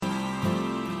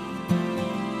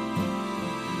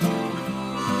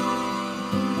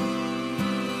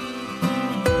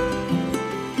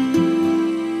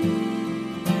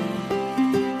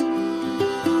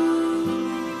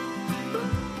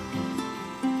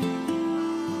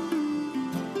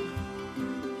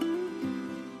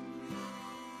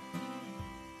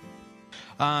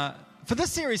For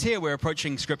this series here, we're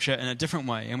approaching Scripture in a different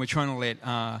way, and we're trying to let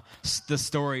the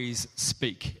stories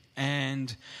speak.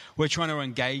 And we're trying to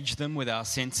engage them with our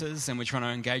senses, and we're trying to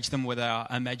engage them with our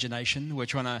imagination. We're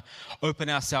trying to open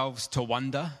ourselves to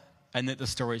wonder and let the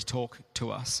stories talk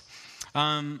to us.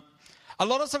 A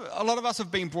lot of us have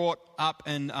been brought up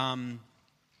in, I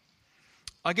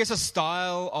guess, a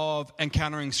style of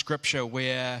encountering Scripture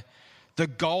where the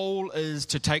goal is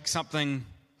to take something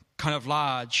kind of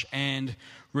large and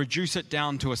reduce it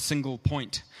down to a single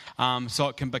point, so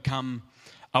it can become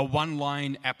a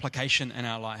one-line application in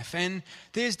our life. And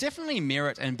there's definitely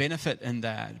merit and benefit in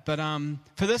that. But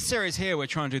for this series here, we're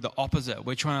trying to do the opposite.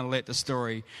 We're trying to let the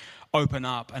story open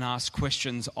up and ask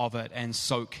questions of it and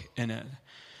soak in it.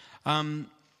 The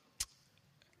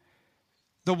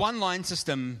one-line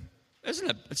system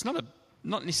it's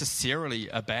not necessarily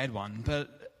a bad one,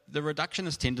 but the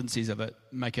reductionist tendencies of it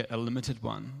make it a limited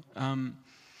one.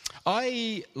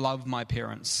 I love my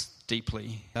parents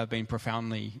deeply. They've been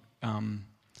profoundly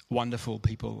wonderful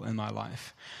people in my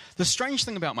life. The strange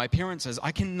thing about my parents is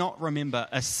I cannot remember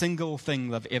a single thing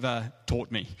they've ever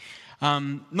taught me.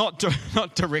 Not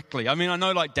directly. I mean, I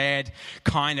know like Dad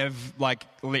kind of like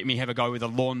let me have a go with a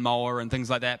lawnmower and things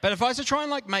like that. But if I was to try and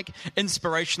like make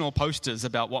inspirational posters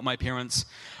about what my parents,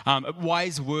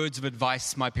 wise words of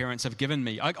advice my parents have given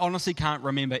me, I honestly can't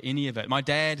remember any of it. My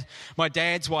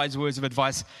dad's wise words of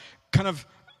advice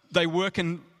they work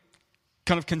in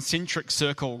kind of concentric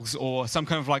circles or some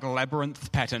kind of like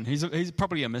labyrinth pattern. He's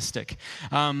probably a mystic,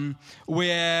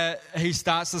 where he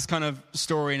starts this kind of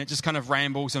story and it just kind of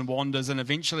rambles and wanders, and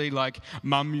eventually like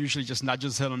Mum usually just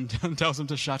nudges him and tells him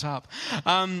to shut up.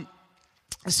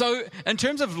 So in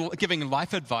terms of giving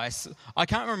life advice, I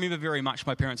can't remember very much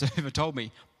my parents have ever told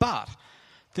me, but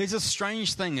there's a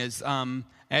strange thing as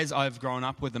I've grown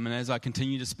up with them and as I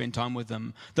continue to spend time with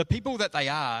them, the people that they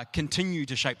are continue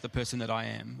to shape the person that I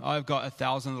am. I've got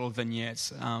 1,000 little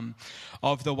vignettes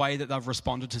of the way that they've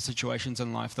responded to situations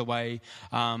in life, the way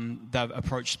they've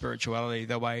approached spirituality,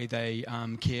 the way they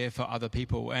care for other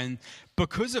people. And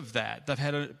because of that, they've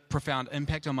had a profound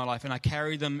impact on my life, and I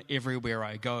carry them everywhere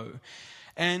I go.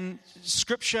 And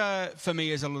Scripture for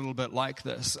me is a little bit like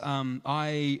this.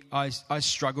 I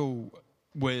struggle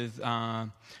with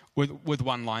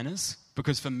one-liners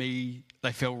because for me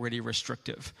they feel really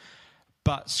restrictive.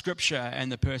 But Scripture and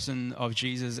the person of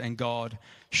Jesus and God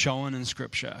shown in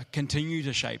Scripture continue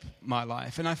to shape my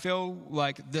life. And I feel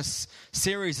like this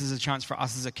series is a chance for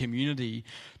us as a community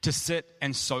to sit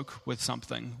and soak with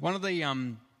something. One of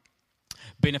the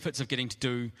benefits of getting to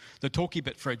do the talky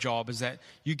bit for a job is that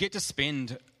you get to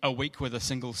spend a week with a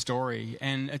single story,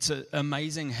 and it's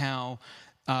amazing how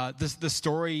the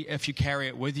story, if you carry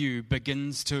it with you,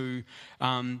 begins to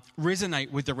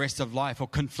resonate with the rest of life or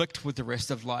conflict with the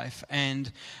rest of life. And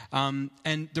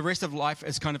the rest of life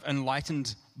is kind of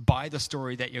enlightened by the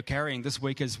story that you're carrying. This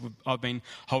week, as I've been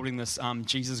holding this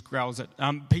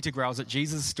Peter growls at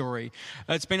Jesus story,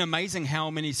 it's been amazing how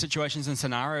many situations and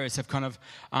scenarios have kind of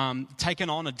taken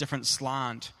on a different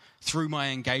slant through my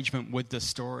engagement with this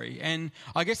story. And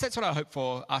I guess that's what I hope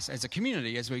for us as a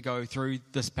community as we go through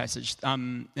this passage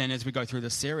and as we go through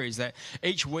this series, that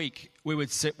each week we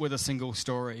would sit with a single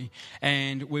story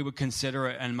and we would consider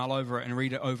it and mull over it and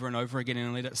read it over and over again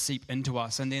and let it seep into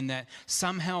us. And then that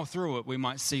somehow through it we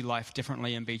might see life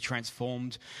differently and be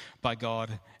transformed by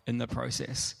God in the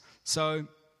process. So,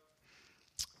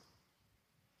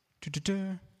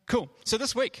 cool. So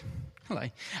this week,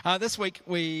 this week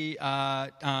we are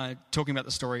talking about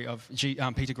the story of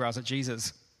Peter growls at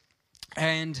Jesus.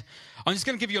 And I'm just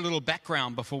going to give you a little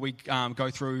background before we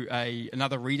go through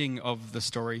another reading of the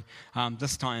story,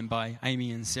 this time by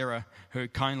Amy and Sarah, who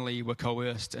kindly were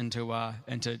coerced into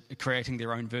creating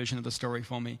their own version of the story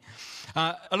for me.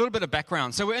 A little bit of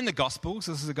background. So we're in the Gospels.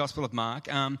 This is the Gospel of Mark.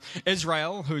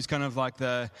 Israel, who's kind of like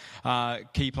the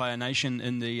key player nation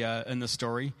in the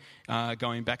story,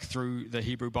 going back through the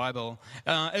Hebrew Bible.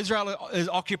 Israel is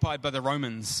occupied by the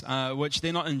Romans, which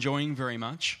they're not enjoying very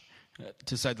much,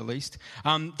 to say the least.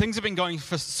 Things have been going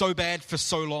so bad for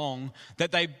so long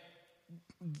that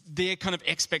their kind of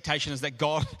expectation is that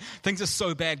things are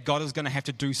so bad, God is going to have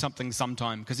to do something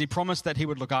sometime, because he promised that he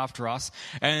would look after us.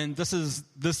 And this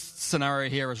scenario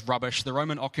here is rubbish. The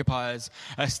Roman occupiers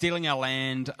are stealing our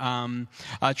land, trying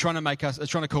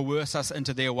to coerce us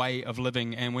into their way of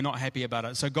living, and we're not happy about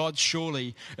it. So God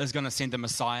surely is going to send the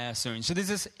Messiah soon. So there's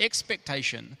this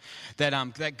expectation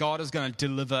that God is going to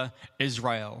deliver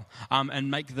Israel and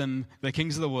make them the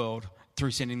kings of the world through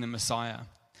sending the Messiah.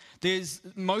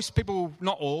 Most people,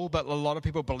 not all, but a lot of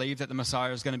people believe that the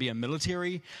Messiah is going to be a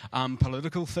military,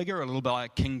 political figure, a little bit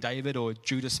like King David or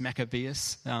Judas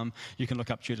Maccabeus. You can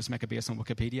look up Judas Maccabeus on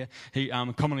Wikipedia. He,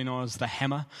 commonly known as the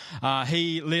Hammer.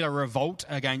 He led a revolt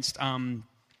against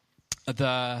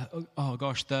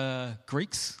the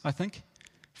Greeks, I think.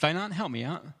 Fainan, help me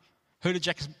out. Who did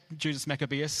Judas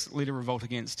Maccabeus lead a revolt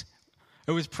against?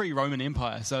 It was pre-Roman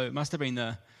Empire, so it must have been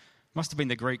the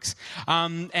Greeks.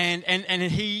 And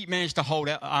he managed to hold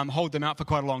them out for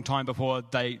quite a long time before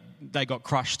they got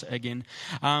crushed again.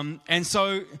 And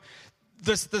so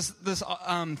this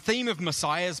theme of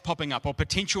messiahs popping up, or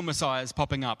potential messiahs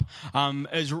popping up,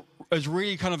 is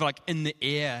really kind of like in the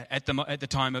air at the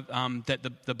time of, that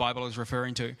the Bible is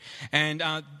referring to. And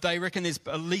they reckon there's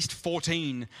at least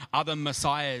 14 other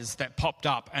messiahs that popped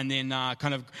up and then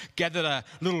kind of gathered a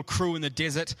little crew in the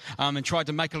desert and tried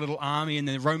to make a little army, and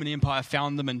the Roman Empire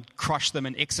found them and crushed them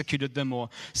and executed them or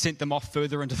sent them off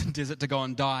further into the desert to go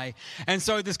and die. And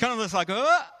so there's kind of this like, this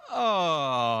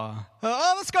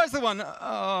guy's the one.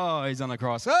 Oh, he's on the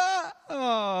cross.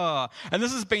 And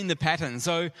this has been the pattern.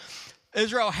 So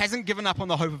Israel hasn't given up on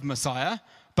the hope of Messiah,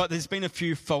 but there's been a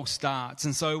few false starts.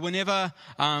 And so whenever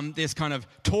there's kind of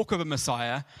talk of a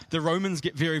Messiah, the Romans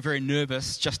get very, very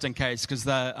nervous just in case, because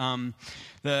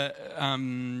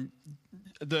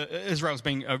Israel's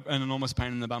been an enormous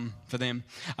pain in the bum for them.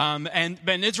 And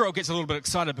Israel gets a little bit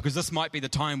excited because this might be the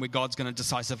time where God's going to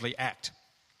decisively act.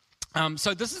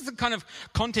 So this is the kind of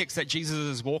context that Jesus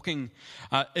is walking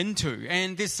into.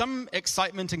 And there's some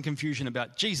excitement and confusion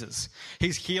about Jesus.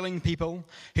 He's healing people.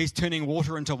 He's turning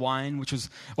water into wine, which is,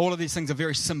 all of these things are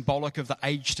very symbolic of the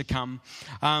age to come.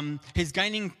 He's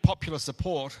gaining popular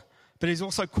support, but he's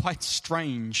also quite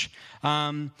strange.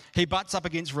 He butts up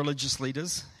against religious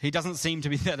leaders. He doesn't seem to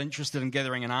be that interested in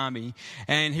gathering an army.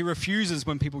 And he refuses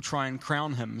when people try and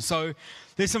crown him. So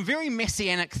there's some very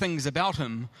messianic things about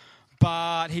him,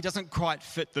 but he doesn't quite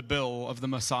fit the bill of the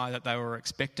Messiah that they were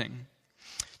expecting.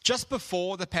 Just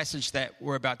before the passage that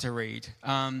we're about to read,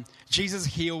 Jesus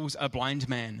heals a blind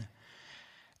man.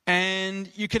 And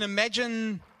you can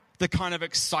imagine the kind of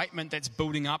excitement that's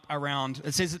building up around.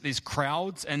 It says that there's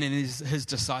crowds and then there's his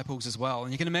disciples as well.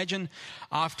 And you can imagine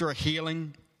after a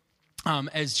healing,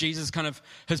 as Jesus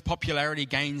his popularity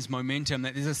gains momentum,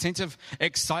 that there's a sense of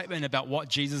excitement about what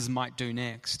Jesus might do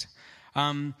next.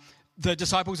 The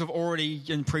disciples have already,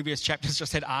 in previous chapters,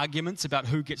 just had arguments about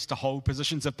who gets to hold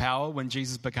positions of power when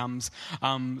Jesus becomes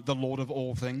the Lord of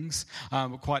all things.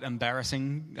 Quite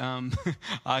embarrassing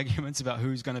arguments about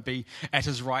who's going to be at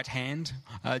his right hand.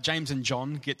 James and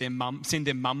John send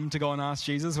their mum to go and ask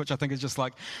Jesus, which I think is just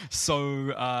like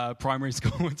so primary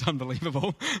school. It's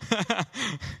unbelievable.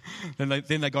 Then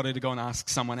they got her to go and ask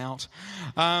someone out.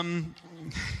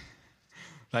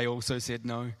 They also said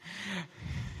no.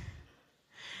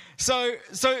 So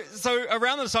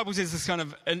around the disciples there's this kind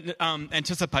of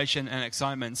anticipation and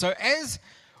excitement. So as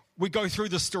we go through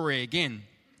the story again,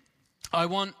 I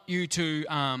want you to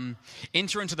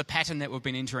enter into the pattern that we've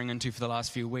been entering into for the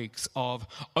last few weeks of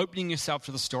opening yourself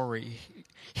to the story,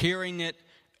 hearing it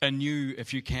anew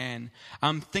if you can,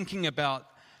 thinking about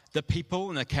the people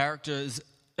and the characters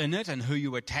in it and who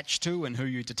you attach to and who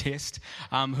you detest,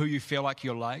 who you feel like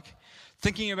you're like.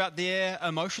 Thinking about their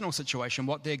emotional situation,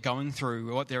 what they're going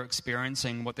through, what they're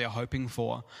experiencing, what they're hoping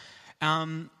for.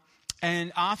 And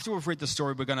after we've read the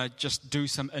story, we're going to just do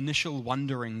some initial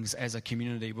wonderings as a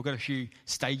community. We've got a few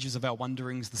stages of our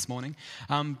wonderings this morning,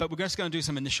 but we're just going to do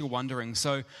some initial wonderings.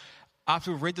 So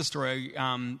after we've read the story,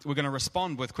 we're going to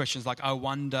respond with questions like, I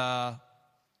wonder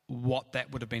what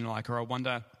that would have been like, or I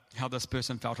wonder how this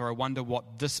person felt, or I wonder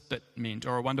what this bit meant,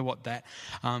 or I wonder what that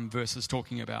verse is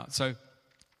talking about. So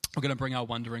we're going to bring our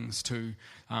wonderings to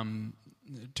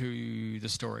the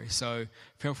story. So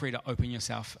feel free to open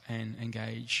yourself and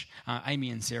engage. Amy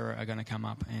and Sarah are going to come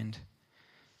up and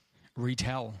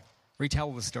retell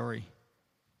the story.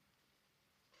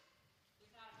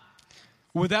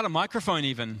 Without a microphone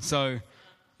even. So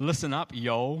listen up,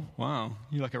 yo. Wow,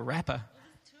 you're like a rapper.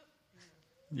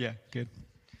 Yeah, good.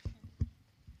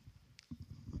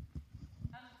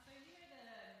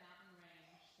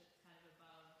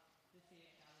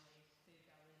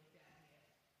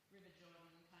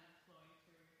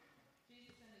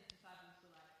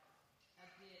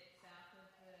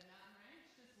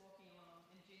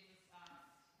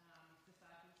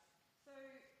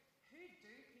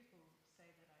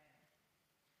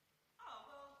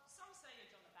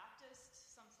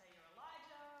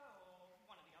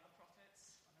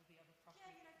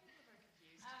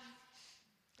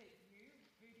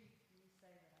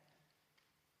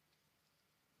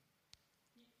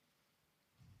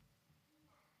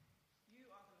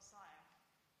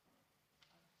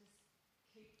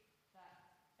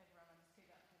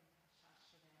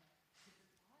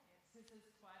 this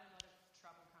is quite a lot of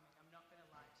trouble coming. I'm not going to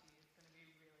lie to you. It's going to be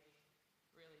really,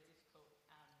 really difficult.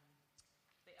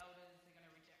 The elders, they're going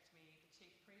to reject me. The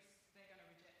chief priests, they're going to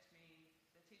reject me.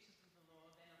 The teachers of the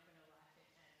law, they're not going to like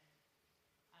it.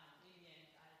 And in the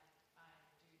end, I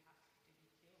do have to be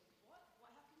killed. What?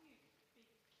 How can you be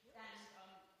killed? And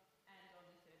on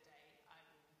the third day, I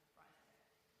will rise again.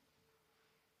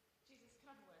 Jesus, can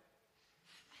I have a word?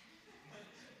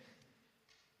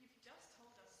 You've just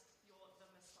told us you're the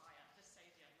Messiah, the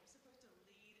Saviour. You're supposed to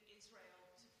lead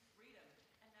Israel to freedom.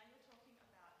 And now you're talking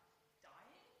about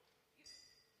dying? You're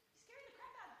scaring the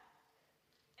crap out of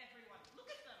everyone. Look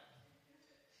at them.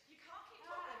 You can't keep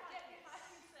talking like this. I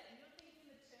can say, you're thinking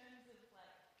in terms of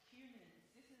like humans.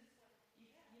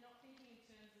 You're not thinking in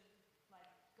terms of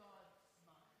like God's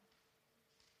mind.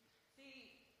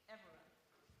 See, everyone,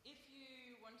 if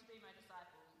you want to be my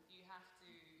disciple, you have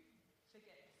to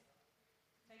forget yourself.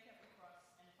 Take up your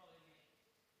cross and follow me.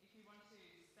 If you want to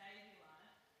save your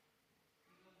life,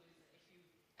 you will lose it. If you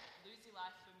lose your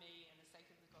life for me and the sake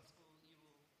of the gospel, you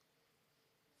will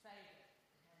save it.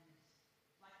 And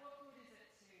like, what good is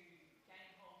it to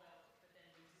gain whole wealth but then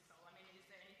lose your soul? I mean, is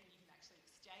there anything you can actually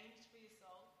exchange for your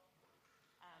soul?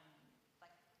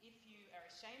 Like, if you are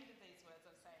ashamed of these words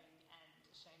I'm saying and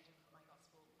ashamed of my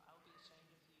gospel, I'll be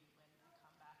ashamed of you when I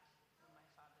come back in my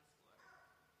Father's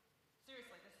glory.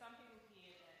 Seriously, there's some people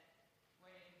here that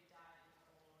won't even die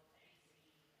before they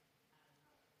see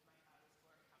my Father's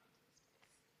glory come into this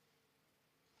place.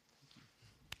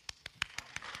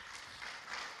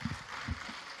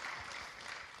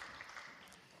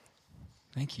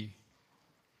 Thank you.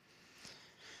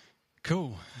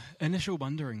 Cool. Initial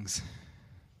wonderings.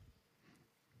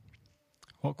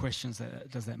 What questions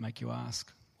does that make you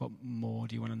ask? What more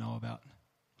do you want to know about?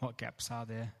 What gaps are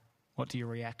there? What do you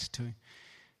react to?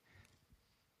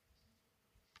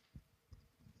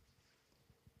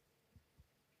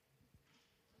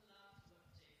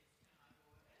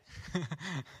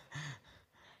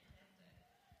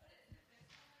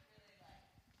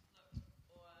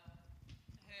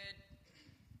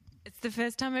 It's the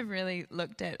first time I've really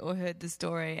looked at or heard the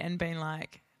story and been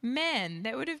like, man,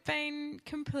 that would have been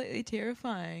completely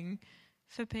terrifying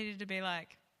for Peter to be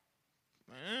like,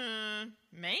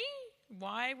 me?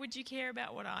 Why would you care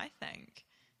about what I think?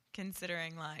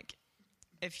 Considering, like,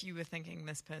 if you were thinking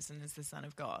this person is the Son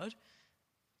of God,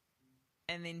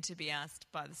 and then to be asked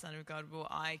by the Son of God, well,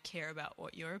 I care about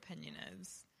what your opinion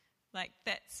is. Like,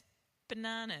 that's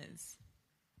bananas.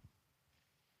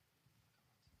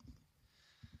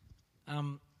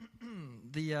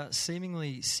 The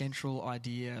seemingly central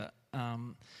idea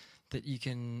that you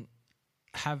think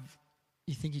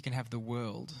you can have the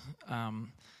world,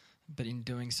 but in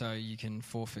doing so you can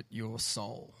forfeit your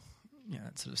soul. Yeah,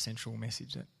 that sort of central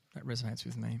message that resonates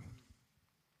with me.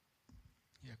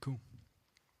 Yeah, cool.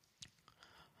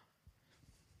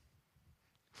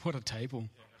 What a table.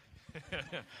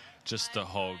 Just to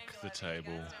hog the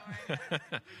table.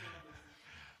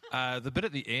 The bit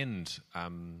at the end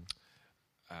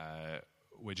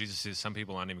where Jesus says some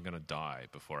people aren't even going to die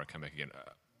before I come back again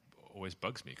always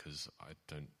bugs me because I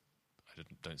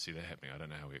don't see that happening. I don't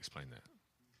know how we explain that.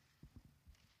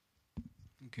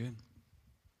 Good.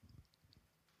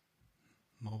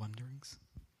 More wonderings?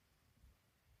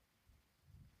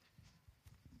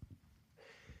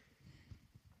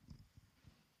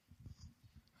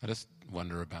 I just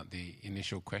wonder about the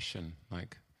initial question,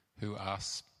 like, who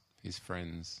asks his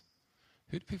friends,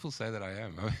 who do people say that I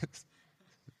am? It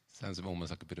sounds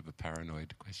almost like a bit of a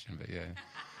paranoid question, but yeah.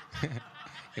 You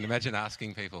can imagine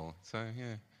asking people, so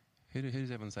yeah, who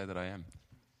does everyone say that I am?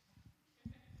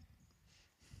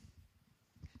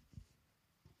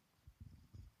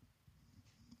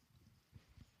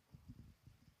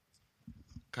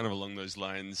 Kind of along those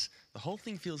lines, the whole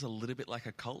thing feels a little bit like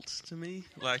a cult to me.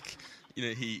 Like, you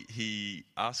know, he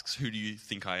asks, who do you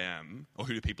think I am? Or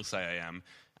who do people say I am?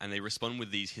 And they respond with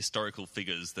these historical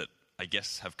figures that I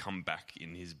guess have come back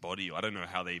in his body. I don't know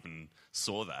how they even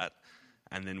saw that.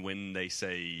 And then when they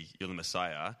say, you're the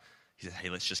Messiah, he says, hey,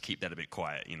 let's just keep that a bit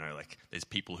quiet. You know, like, there's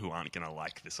people who aren't going to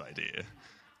like this idea.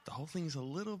 The whole thing's a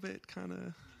little bit kind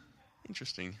of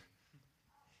interesting.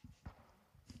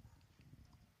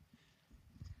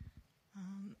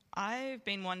 I've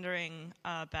been wondering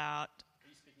about... Are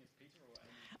you speaking as Peter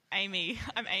or Amy?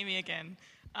 I'm Amy again.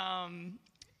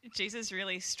 Jesus'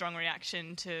 really strong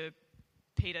reaction to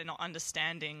Peter not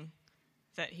understanding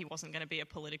that he wasn't going to be a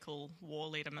political war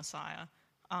leader Messiah.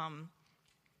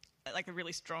 Like a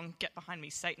really strong, get behind me,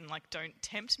 Satan, like, don't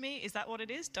tempt me. Is that what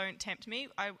it is? Don't tempt me.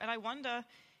 And I wonder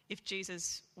if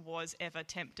Jesus was ever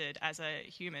tempted as a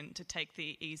human to take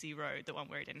the easy road, the one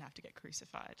where he didn't have to get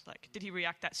crucified. Like, did he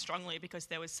react that strongly because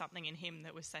there was something in him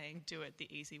that was saying, do it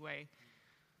the easy way?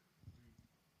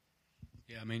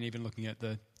 Yeah, I mean, even looking at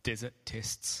the desert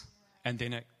tests and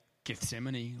then at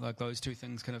Gethsemane, like those two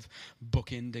things kind of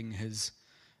bookending his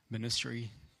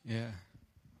ministry. Yeah.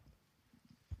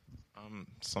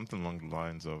 Something along the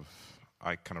lines of,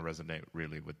 I kind of resonate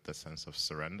really with the sense of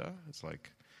surrender. It's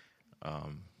like,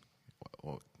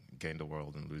 gain the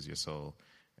world and lose your soul.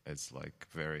 It's like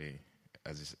very,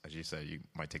 as you say, you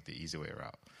might take the easy way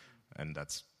route, and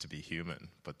that's to be human.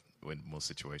 But in most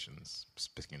situations,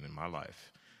 speaking in my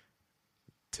life,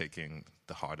 taking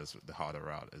the harder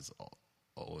route is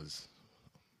always,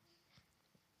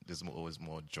 there's always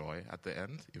more joy at the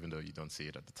end, even though you don't see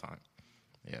it at the time.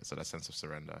 Yeah, so that sense of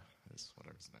surrender is what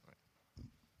I resonate with.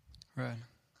 Right.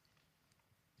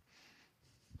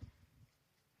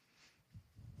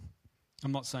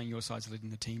 I'm not saying your side's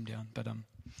letting the team down, but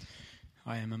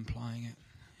I am implying it.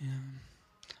 Yeah.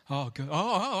 Oh, good.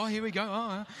 Oh, here we go.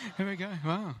 Oh, here we go.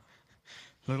 Wow.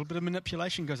 A little bit of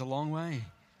manipulation goes a long way.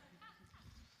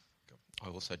 I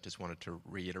also just wanted to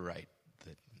reiterate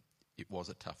that it was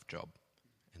a tough job,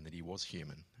 and that he was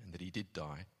human, and that he did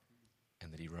die,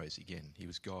 and that he rose again. He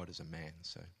was God as a man,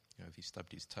 so if he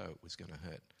stubbed his toe, it was going to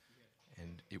hurt.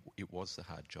 And it was a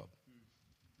hard job.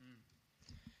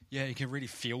 Yeah, you can really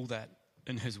feel that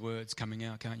in his words coming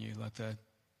out, can't you? Like the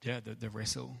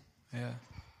wrestle. Yeah.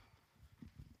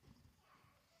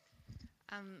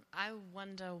 I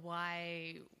wonder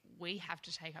why we have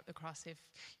to take up the cross if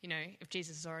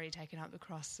Jesus has already taken up the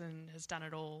cross and has done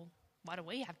it all. Why do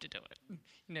we have to do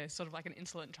it? Sort of like an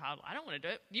insolent child. I don't want to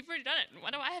do it. You've already done it. Why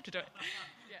do I have to do it?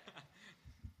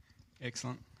 Yeah.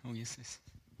 Excellent. Oh, yes.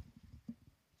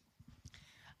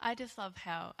 I just love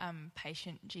how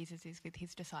patient Jesus is with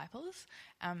his disciples,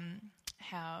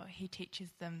 how he teaches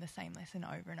them the same lesson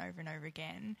over and over and over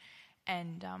again,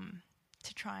 and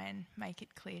to try and make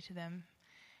it clear to them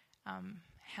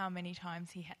how many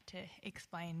times he had to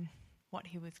explain what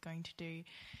he was going to do,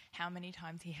 how many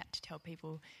times he had to tell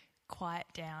people, quiet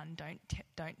down,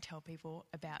 don't tell people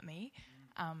about me.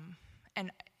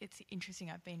 And it's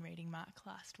interesting, I've been reading Mark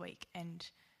last week and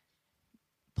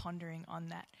pondering on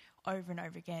that over and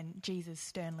over again. Jesus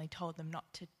sternly told them not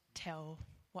to tell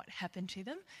what happened to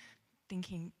them,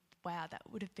 thinking, wow, that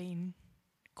would have been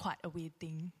quite a weird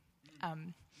thing,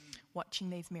 watching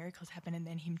these miracles happen and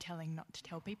then him telling not to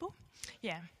tell people.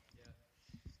 Yeah.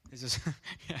 It's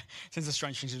a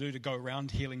strange thing to do, to go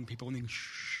around healing people and then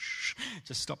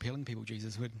just stop healing people.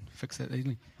 Jesus would fix that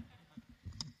easily.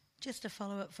 Just a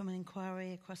follow-up from an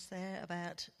inquiry across there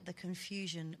about the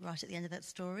confusion right at the end of that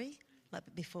story, like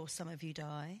before some of you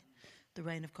die, the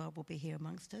reign of God will be here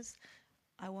amongst us.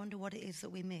 I wonder what it is that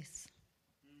we miss,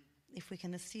 if we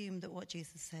can assume that what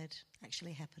Jesus said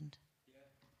actually happened.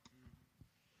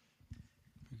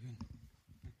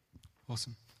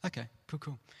 Awesome. Okay,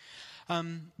 cool.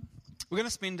 We're going to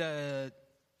spend the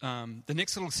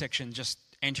next little section just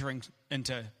entering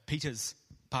into Peter's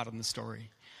part of the story.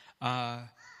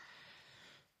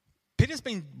 Peter's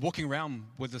been walking around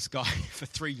with this guy for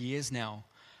 3 years now.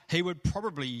 He would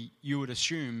probably, you would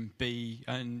assume, be,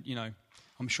 and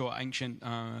I'm sure ancient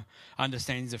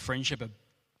understandings of friendship are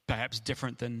perhaps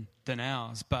different than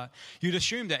ours, but you'd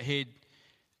assume that he'd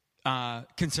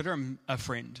consider him a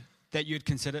friend,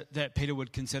 that Peter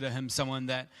would consider him someone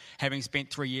that, having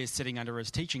spent 3 years sitting under his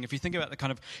teaching, if you think about the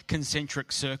kind of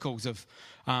concentric circles of,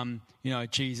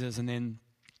 Jesus and then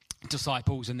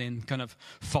disciples and then kind of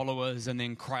followers and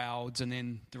then crowds and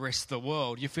then the rest of the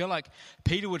world, you feel like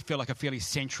Peter would feel like a fairly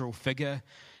central figure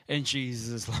in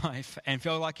Jesus' life and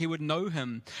feel like he would know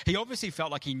him. He obviously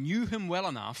felt like he knew him well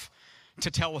enough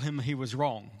to tell him he was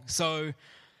wrong. So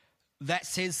that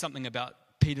says something about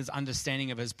Peter's understanding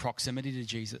of his proximity to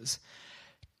Jesus.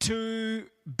 To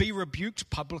be rebuked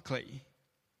publicly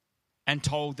and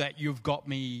told that you've got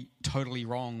me totally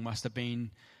wrong must have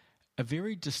been a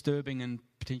very disturbing and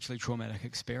potentially traumatic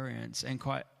experience and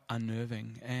quite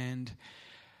unnerving. And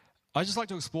I'd just like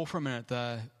to explore for a minute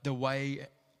the way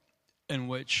in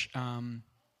which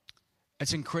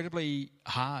it's incredibly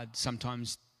hard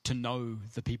sometimes to know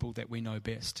the people that we know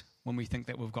best, when we think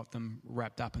that we've got them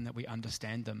wrapped up and that we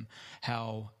understand them,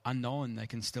 how unknown they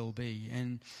can still be.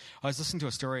 And I was listening to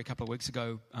a story a couple of weeks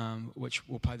ago, which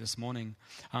we'll play this morning,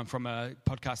 from a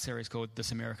podcast series called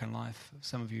This American Life.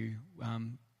 Some of you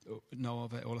know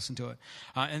of it or listen to it.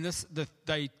 And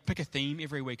they pick a theme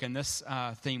every week, and this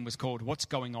theme was called What's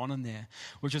Going On in There,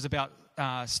 which is about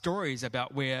stories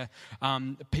about where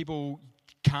people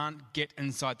can't get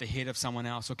inside the head of someone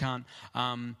else or can't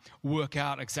work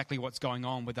out exactly what's going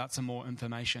on without some more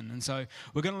information. And so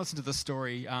we're going to listen to this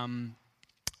story.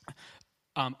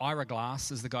 Ira Glass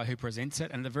is the guy who presents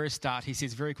it, and at the very start he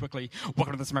says very quickly,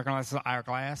 "Welcome to This American Life, this is Ira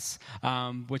Glass,"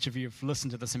 which if you've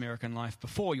listened to This American Life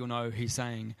before, you'll know he's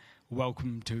saying,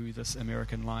 "Welcome to This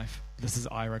American Life, this is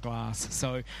Ira Glass."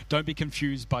 So don't be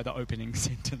confused by the opening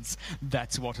sentence,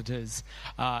 that's what it is.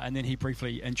 And then he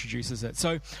briefly introduces it.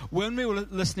 So when we were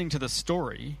listening to the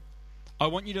story, I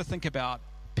want you to think about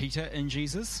Peter and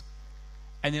Jesus,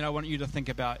 and then I want you to think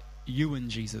about you and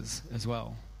Jesus as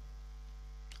well.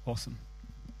 Awesome.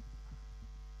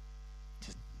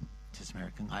 This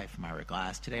American Life, I'm Ira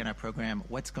Glass. Today on our program,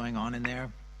 What's Going On in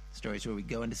There? Stories where we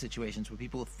go into situations where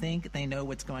people think they know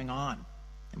what's going on,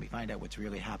 and we find out what's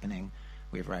really happening.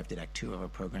 We've arrived at Act 2 of our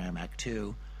program, Act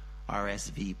 2,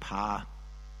 RSV PA.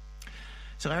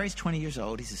 So Larry's 20 years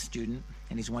old, he's a student,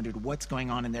 and he's wondered what's going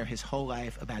on in there his whole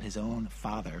life about his own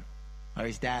father.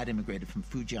 Larry's dad immigrated from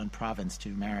Fujian province to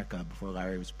America before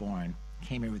Larry was born.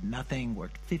 Came here with nothing,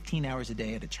 worked 15 hours a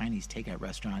day at a Chinese takeout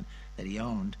restaurant that he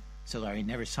owned, so Larry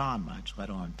never saw him much, let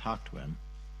alone talk to him.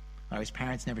 Larry's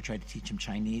parents never tried to teach him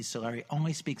Chinese, so Larry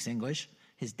only speaks English.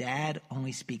 His dad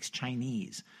only speaks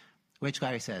Chinese, which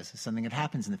Larry says is something that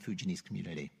happens in the Fujianese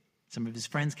community. Some of his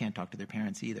friends can't talk to their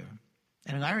parents either.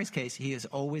 And in Larry's case, he has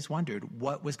always wondered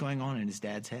what was going on in his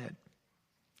dad's head.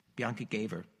 Bianca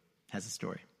Gaver has a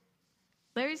story.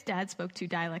 Larry's dad spoke 2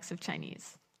 dialects of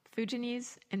Chinese,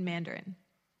 Fujianese and Mandarin.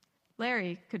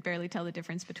 Larry could barely tell the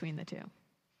difference between the two.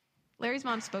 Larry's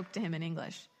mom spoke to him in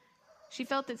English. She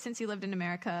felt that since he lived in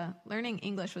America, learning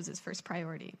English was his first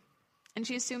priority, and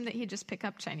she assumed that he'd just pick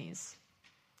up Chinese.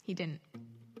 He didn't.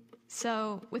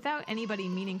 So, without anybody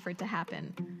meaning for it to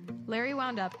happen, Larry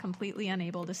wound up completely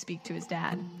unable to speak to his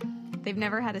dad. They've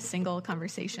never had a single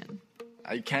conversation.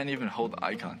 I can't even hold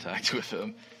eye contact with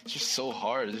him. It's just so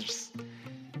hard. It's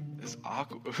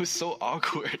awkward. It was so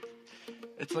awkward.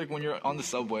 It's like when you're on the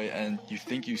subway and you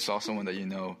think you saw someone that you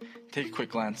know, take a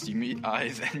quick glance, you meet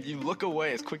eyes, and you look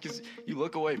away as quick as you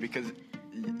look away because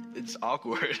it's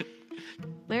awkward.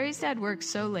 Larry's dad worked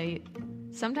so late,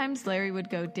 sometimes Larry would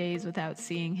go days without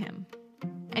seeing him.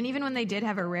 And even when they did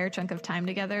have a rare chunk of time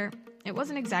together, it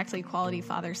wasn't exactly quality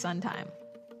father-son time.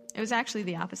 It was actually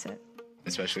the opposite.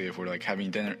 Especially if we're like having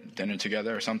dinner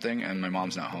together or something and my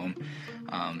mom's not home.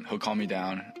 He'll call me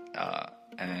down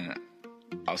and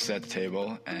I'll sit at the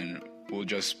table and we'll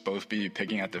just both be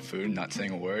picking at the food, not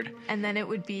saying a word. And then it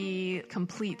would be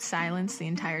complete silence the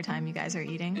entire time you guys are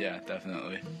eating? Yeah,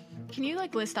 definitely. Can you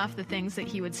list off the things that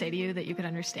he would say to you that you could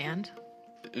understand?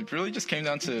 It really just came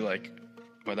down to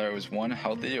whether I was 1,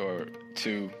 healthy or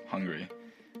 2, hungry.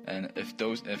 And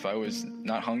if I was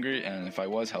not hungry and if I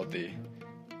was healthy,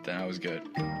 then I was good.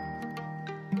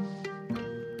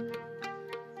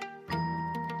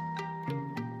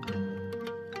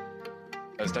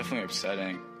 It was definitely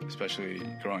upsetting, especially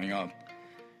growing up.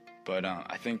 But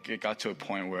I think it got to a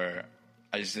point where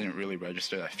I just didn't really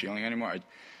register that feeling anymore.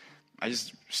 I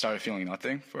just started feeling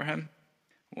nothing for him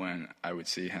when I would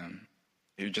see him.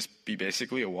 He would just be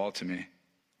basically a wall to me,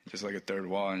 just like a third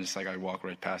wall, and just I'd walk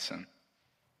right past him.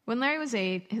 When Larry was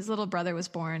 8, his little brother was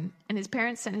born, and his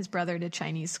parents sent his brother to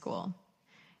Chinese school.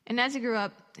 And as he grew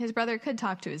up, his brother could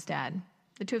talk to his dad.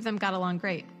 The two of them got along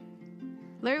great.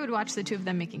 Larry would watch the two of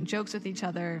them making jokes with each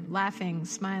other, laughing,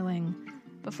 smiling.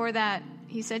 Before that,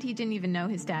 he said he didn't even know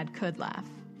his dad could laugh.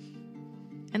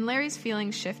 And Larry's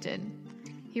feelings shifted.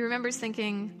 He remembers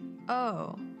thinking,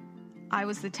 oh, I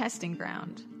was the testing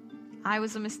ground. I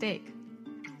was a mistake.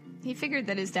 He figured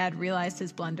that his dad realized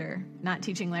his blunder, not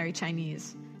teaching Larry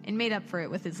Chinese, and made up for it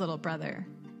with his little brother,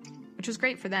 which was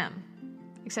great for them,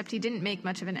 except he didn't make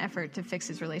much of an effort to fix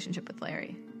his relationship with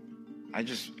Larry. I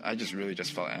just really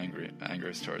just felt anger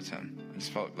towards him. I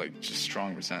just felt just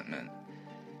strong resentment.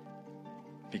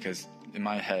 Because in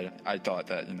my head, I thought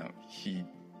that, he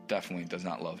definitely does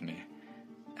not love me.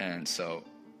 And so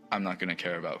I'm not going to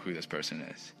care about who this person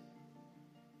is.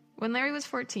 When Larry was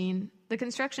 14, the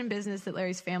construction business that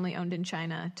Larry's family owned in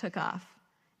China took off.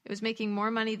 It was making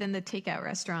more money than the takeout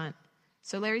restaurant,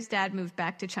 so Larry's dad moved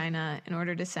back to China in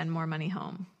order to send more money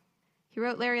home. He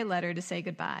wrote Larry a letter to say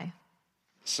goodbye.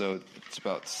 So it's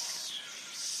about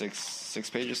six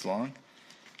pages long.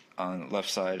 On the left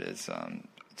side, it's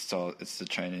the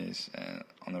Chinese, and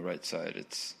on the right side,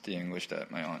 it's the English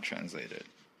that my aunt translated.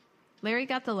 Larry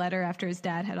got the letter after his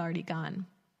dad had already gone.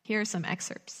 Here are some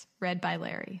excerpts, read by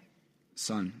Larry.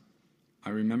 Son,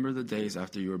 I remember the days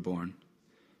after you were born.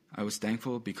 I was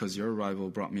thankful because your arrival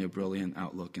brought me a brilliant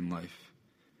outlook in life.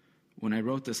 When I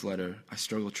wrote this letter, I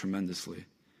struggled tremendously.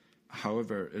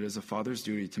 However, it is a father's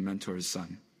duty to mentor his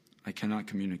son. I cannot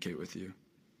communicate with you.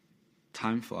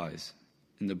 Time flies.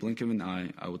 In the blink of an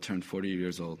eye, I will turn 40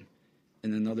 years old.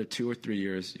 In another 2 or 3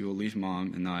 years, you will leave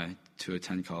Mom and I to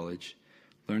attend college,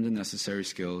 learn the necessary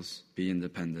skills, be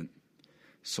independent.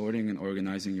 Sorting and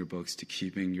organizing your books to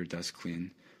keeping your desk clean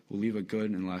will leave a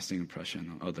good and lasting impression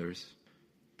on others.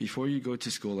 Before you go to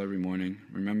school every morning,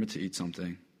 remember to eat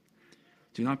something.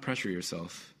 Do not pressure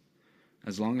yourself.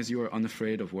 As long as you are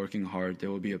unafraid of working hard,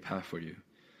 there will be a path for you.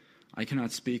 I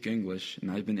cannot speak English, and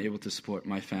I've been able to support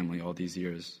my family all these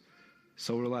years.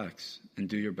 So relax and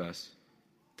do your best.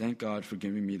 Thank God for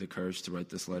giving me the courage to write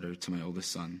this letter to my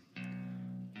oldest son.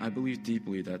 I believe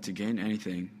deeply that to gain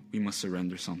anything, we must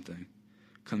surrender something.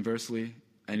 Conversely,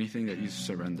 anything that you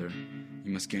surrender,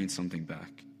 you must gain something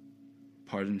back.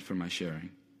 Pardon for my sharing.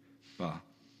 Ba.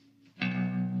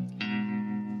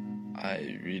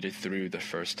 I read it through the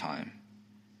first time,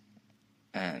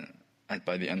 and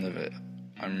by the end of it,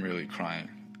 I'm really crying.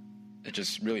 It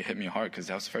just really hit me hard because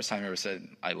that was the first time I ever said,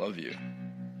 I love you.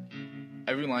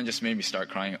 Every line just made me start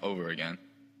crying over again.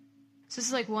 So this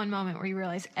is like one moment where you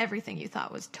realize everything you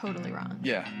thought was totally wrong.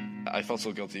 Yeah, I felt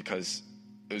so guilty because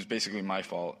it was basically my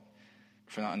fault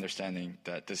for not understanding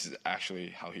that this is actually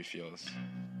how he feels.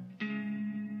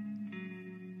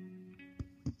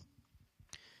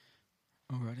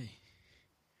 Alrighty.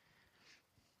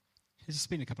 Let's just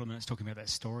spend a couple of minutes talking about that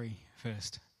story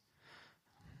first.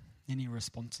 Any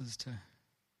responses to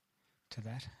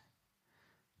that?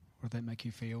 What did that make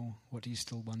you feel? What do you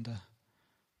still wonder?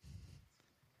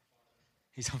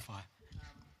 He's on fire.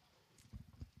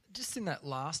 Just in that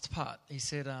last part, he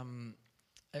said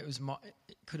it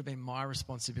could have been my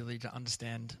responsibility to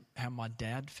understand how my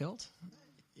dad felt,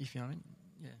 if you know what I mean.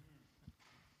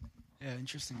 Yeah. Yeah,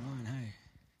 interesting line, hey?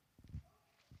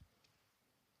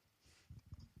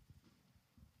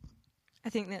 I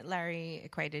think that Larry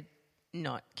equated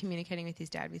not communicating with his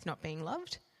dad with not being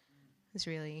loved. It's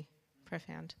really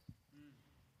profound.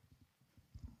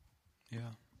 Yeah.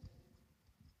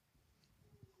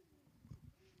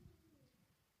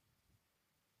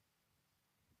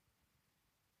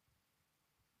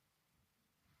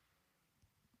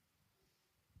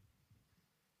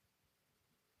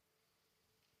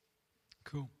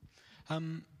 Cool.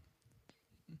 Now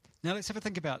let's have a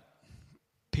think about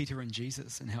Peter and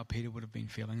Jesus and how Peter would have been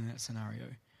feeling in that scenario.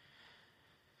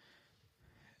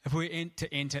 If we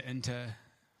to enter into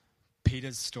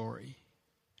Peter's story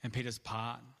and Peter's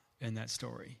part in that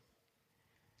story,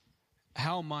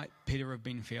 how might Peter have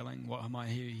been feeling? What might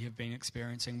he have been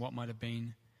experiencing? What might have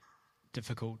been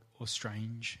difficult or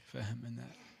strange for him in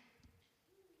that?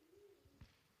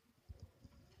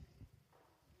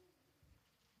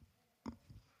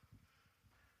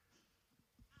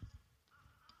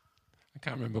 I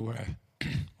can't remember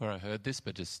where I heard this,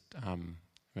 but just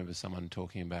remember someone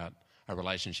talking about a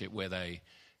relationship where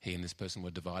he and this person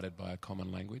were divided by a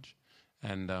common language,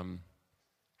 and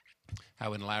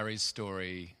how in Larry's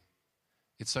story,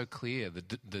 it's so clear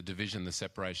the division, the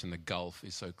separation, the gulf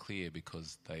is so clear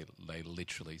because they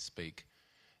literally speak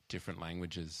different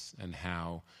languages, and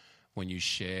how when you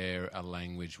share a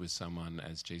language with someone,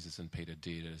 as Jesus and Peter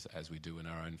did, as we do in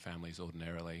our own families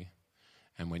ordinarily,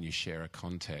 and when you share a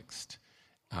context,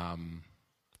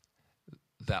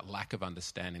 that lack of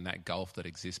understanding, that gulf that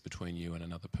exists between you and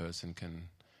another person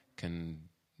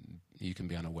you can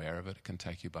be unaware of it. It can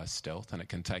take you by stealth, and it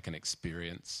can take an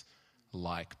experience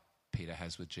like Peter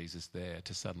has with Jesus there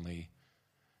to suddenly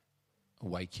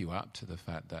wake you up to the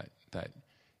fact that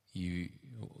you're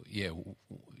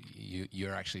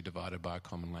actually divided by a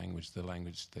common language. The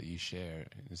language that you share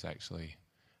is actually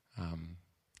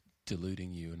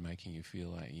deluding you and making you feel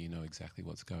like you know exactly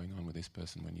what's going on with this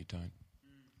person when you don't.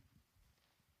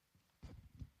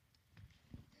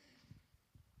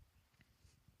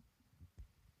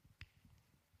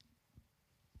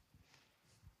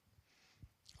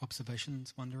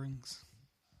 Observations, wonderings,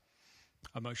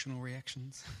 emotional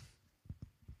reactions.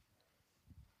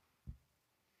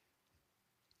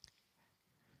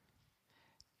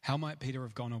 How might Peter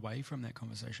have gone away from that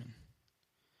conversation?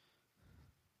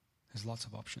 There's lots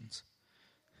of options.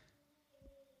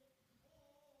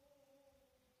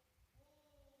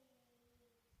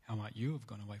 How might you have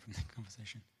gone away from that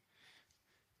conversation?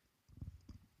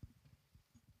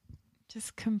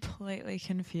 Just completely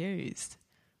confused.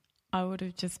 I would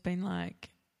have just been like,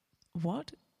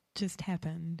 what just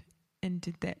happened? And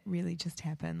did that really just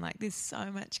happen? Like, there's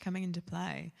so much coming into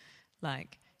play.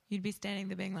 Like, you'd be standing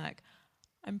there being like,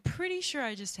 I'm pretty sure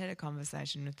I just had a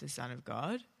conversation with the Son of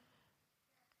God.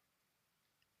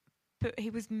 But he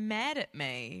was mad at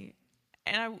me.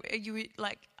 And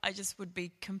I just would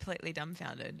be completely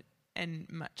dumbfounded. And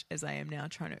much as I am now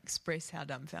trying to express how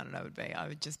dumbfounded I would be, I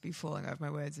would just be falling over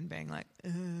my words and being like,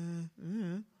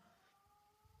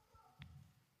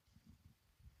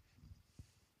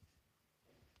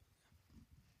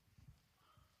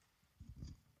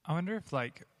 I wonder if,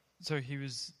 like, so he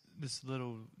was this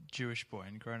little Jewish boy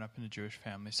and grown up in a Jewish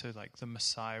family, so, like, the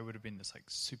Messiah would have been this, like,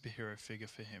 superhero figure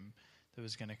for him that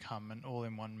was going to come, and all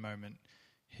in one moment,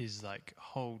 his, like,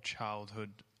 whole childhood,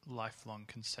 lifelong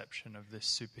conception of this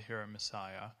superhero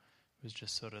Messiah was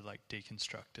just sort of, like,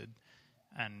 deconstructed,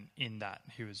 and in that,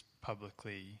 he was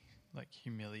publicly, like,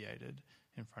 humiliated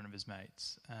in front of his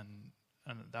mates, and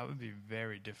that would be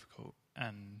very difficult,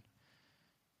 and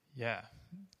yeah,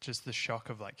 just the shock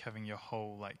of, like, having your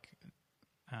whole, like,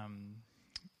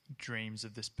 dreams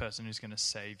of this person who's going to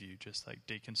save you just, like,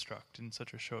 deconstruct in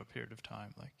such a short period of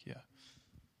time. Like, yeah.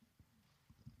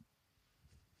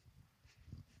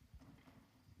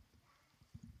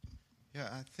 Yeah,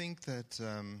 I think that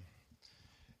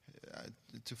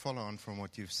to follow on from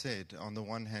what you've said, on the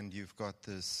one hand, you've got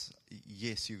this,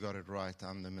 yes, you got it right,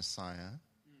 I'm the Messiah,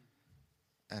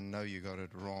 and no, you got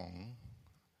it wrong.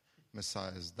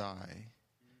 Messiahs die.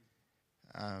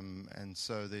 And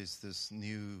so there's this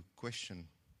new question.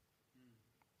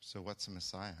 So what's a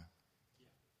Messiah?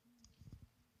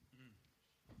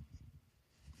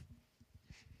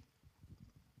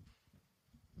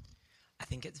 I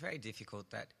think it's very difficult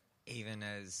that even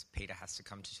as Peter has to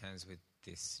come to terms with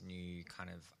this new kind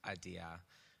of idea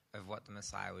of what the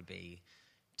Messiah would be,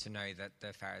 to know that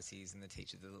the Pharisees and the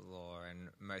teachers of the law and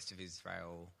most of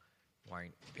Israel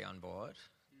won't be on board.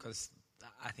 Because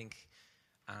I think,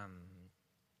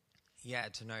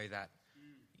 to know that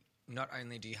not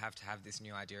only do you have to have this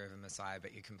new idea of a Messiah,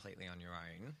 but you're completely on your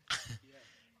own,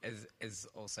 is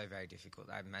also very difficult.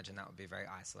 I imagine that would be very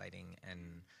isolating, I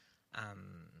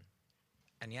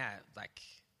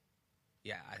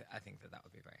think that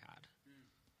would be very hard.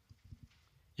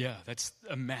 Yeah, that's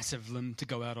a massive limb to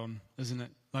go out on, isn't it?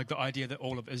 Like the idea that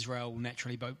all of Israel will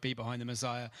naturally be behind the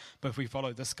Messiah, but if we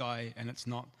follow this guy and it's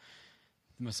not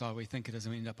the Messiah we think it is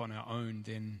and we end up on our own,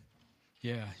 then,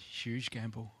 yeah, huge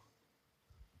gamble.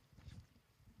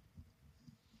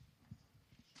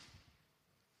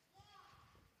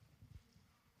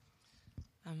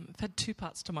 I've had two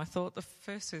parts to my thought. The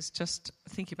first is just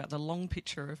thinking about the long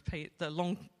picture of the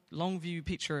long view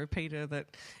picture of Peter, that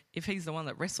if he's the one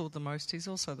that wrestled the most, he's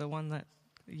also the one that,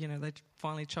 they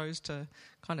finally chose to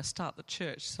kind of start the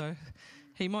church. So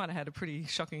he might have had a pretty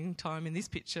shocking time in this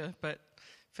picture, but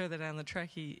further down the track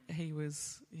he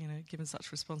was, given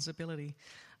such responsibility.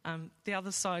 The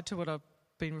other side to what I've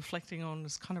been reflecting on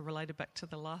is kind of related back to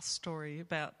the last story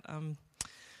about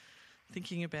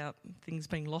thinking about things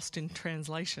being lost in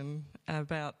translation,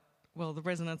 about, the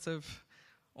resonance of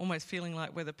almost feeling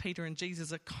like whether Peter and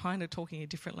Jesus are kind of talking a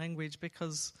different language,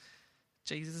 because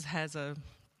Jesus has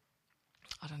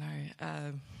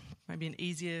maybe an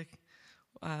easier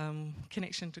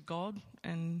connection to God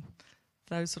and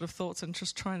those sort of thoughts, and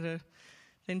just trying to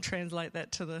then translate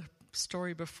that to the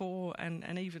story before,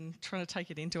 and even trying to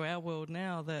take it into our world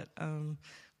now, that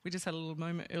we just had a little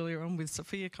moment earlier on with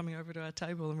Sophia coming over to our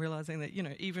table and realising that,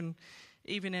 even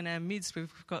in our midst,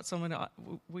 we've got someone, at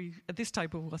this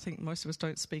table, I think most of us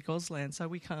don't speak Auslan, so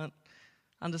we can't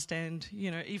understand,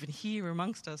 even here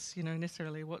amongst us,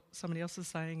 necessarily what somebody else is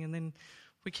saying, and then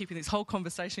we're keeping this whole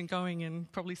conversation going,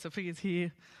 and probably Sophia's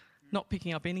here not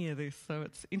picking up any of this, so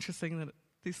it's interesting that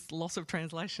this loss of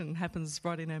translation happens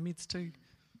right in our midst too.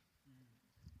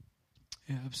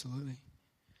 Yeah, absolutely.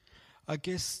 I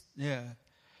guess,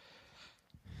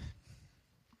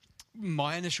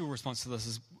 my initial response to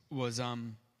this was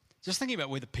just thinking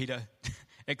about whether Peter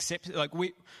accepted, like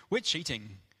we're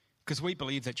cheating because we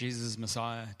believe that Jesus is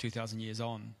Messiah 2,000 years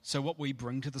on. So what we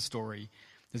bring to the story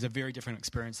is a very different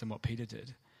experience than what Peter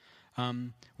did.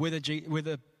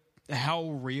 Whether how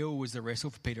real was the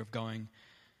wrestle for Peter of going,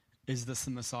 is this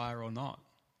the Messiah or not?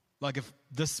 Like if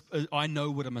this, I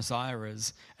know what a Messiah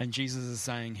is, and Jesus is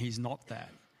saying he's not that.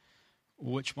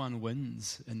 Which one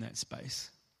wins in that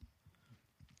space?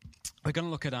 We're going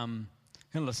to look at, going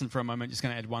to listen for a moment, just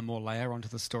going to add one more layer onto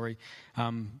the story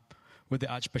with the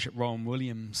Archbishop Rowan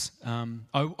Williams.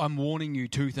 I'm warning you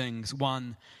two things.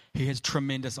 One, he has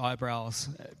tremendous eyebrows.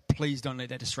 Please don't let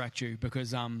that distract you,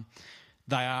 because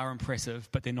they are impressive,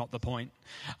 but they're not the point.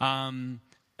 And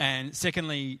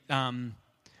secondly,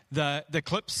 the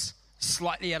clip's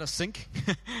slightly out of sync.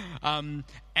 and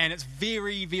it's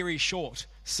very, very short.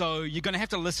 So you're going to have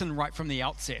to listen right from the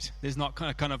outset. There's not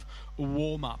kind of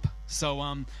warm up. So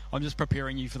I'm just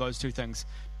preparing you for those two things.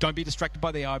 Don't be distracted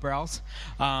by the eyebrows.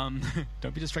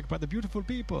 Don't be distracted by the beautiful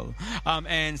people.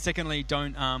 And secondly,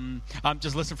 don't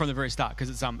just listen from the very start, because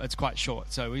it's quite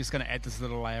short. So we're just going to add this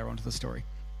little layer onto the story.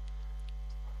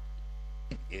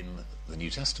 In the New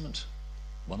Testament,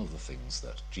 one of the things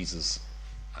that Jesus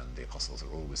and the apostles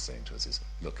are always saying to us is,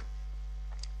 look,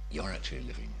 you're actually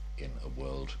living in a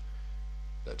world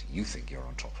that you think you're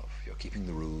on top of. You're keeping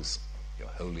the rules, you're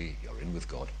holy, you're in with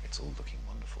God, it's all looking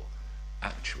wonderful.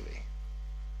 Actually,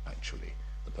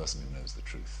 the person who knows the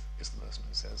truth is the person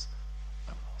who says,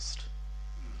 I'm lost.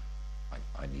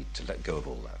 I need to let go of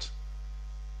all that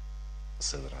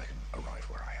so that I can arrive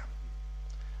where I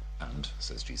am. And,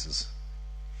 says Jesus,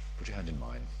 put your hand in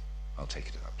mine, I'll take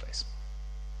you to that place.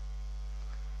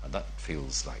 And that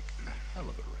feels like a hell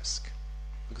of a risk,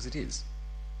 because it is.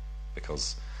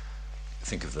 Because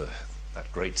think of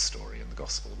that great story in the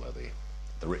gospel where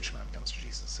the rich man comes to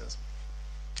Jesus and says,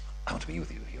 I want to be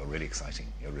with you, you're really exciting,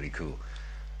 you're really cool.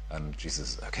 And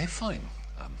Jesus says, okay, fine,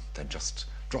 then just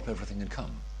drop everything and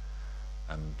come.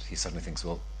 And he suddenly thinks,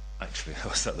 well, actually, I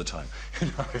was at the time.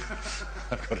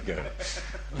 I've got to go.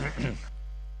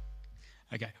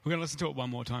 Okay, we're going to listen to it one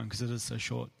more time because it is so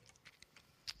short.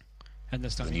 And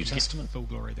this time the New Testament, full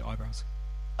glory of the eyebrows.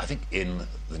 I think in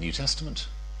the New Testament,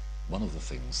 one of the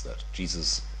things that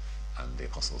Jesus and the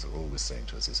apostles are always saying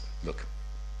to us is, look,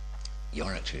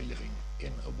 you're actually living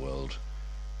in a world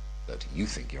that you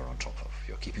think you're on top of.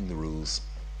 You're keeping the rules,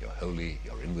 you're holy,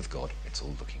 you're in with God, it's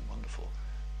all looking wonderful.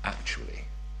 Actually,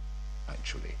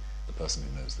 the person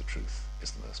who knows the truth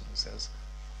is the person who says,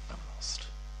 I'm lost.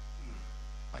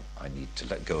 I need to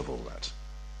let go of all that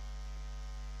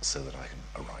so that I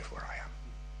can arrive where I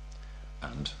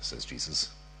am. And, says Jesus,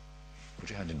 put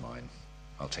your hand in mine,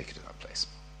 I'll take you to that place.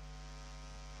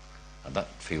 And that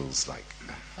feels like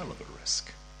a hell of a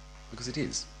risk, because it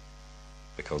is.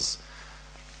 Because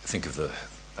think of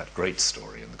that great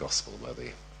story in the gospel where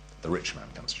the rich man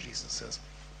comes to Jesus and says,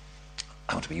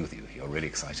 I want to be with you, you're really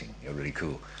exciting, you're really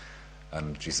cool.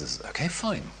 And Jesus says, okay,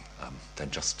 fine,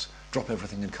 then just drop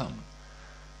everything and come.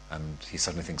 And he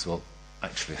suddenly thinks, well,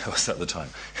 actually, I was at the time.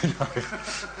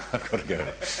 I've got to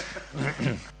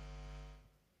go.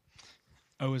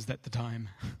 Oh, is that the time?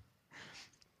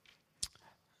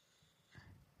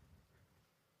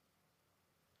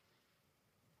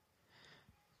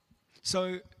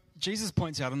 So Jesus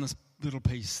points out in this little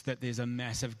piece that there's a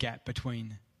massive gap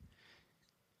between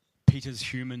Peter's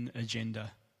human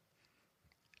agenda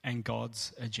and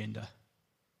God's agenda.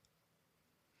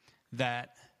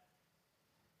 That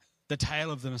the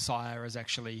tale of the Messiah is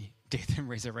actually death and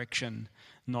resurrection,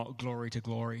 not glory to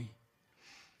glory.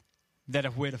 That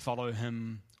if we're to follow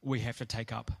him, we have to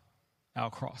take up our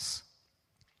cross.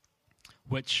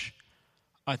 Which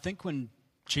I think when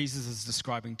Jesus is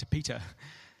describing to Peter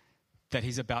that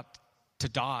he's about to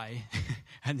die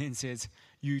and then says,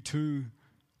 you too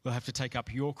will have to take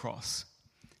up your cross,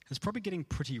 is probably getting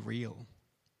pretty real.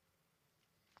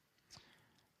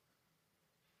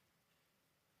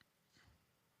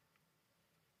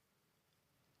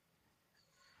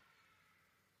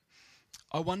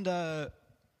 I wonder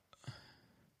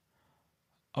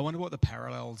what the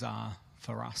parallels are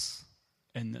for us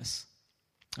in this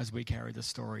as we carry this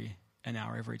story in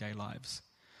our everyday lives.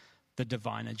 The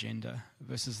divine agenda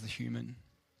versus the human.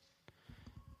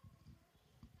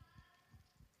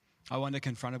 I wonder,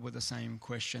 confronted with the same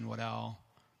question, what our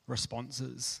response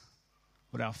is,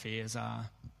 what our fears are.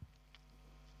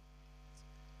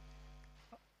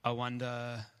 I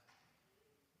wonder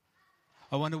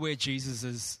where Jesus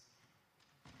is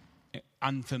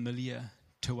unfamiliar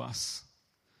to us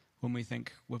when we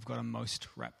think we've got him most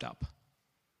wrapped up.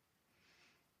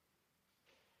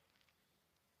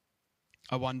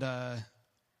 I wonder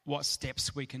what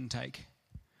steps we can take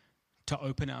to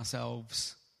open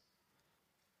ourselves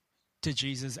to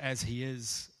Jesus as he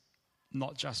is,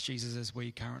 not just Jesus as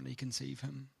we currently conceive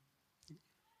him.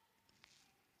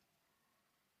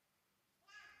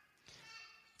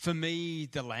 For me,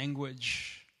 the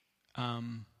language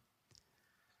in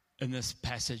this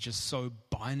passage is so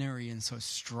binary and so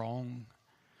strong.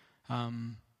 I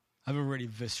have a really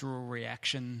visceral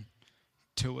reaction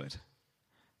to it.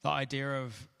 The idea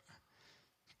of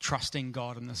trusting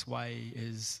God in this way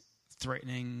is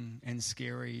threatening and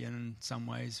scary and in some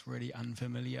ways really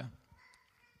unfamiliar.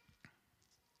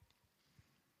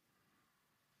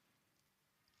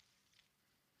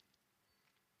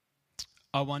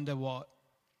 I wonder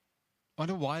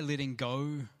why letting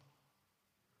go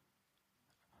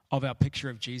of our picture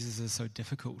of Jesus is so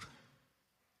difficult.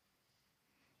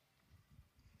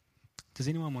 Does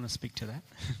anyone want to speak to that?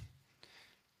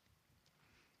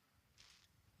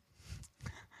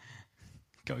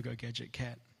 Go Gadget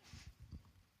Cat.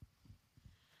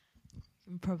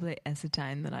 You can probably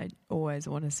ascertain that I always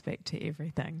want to speak to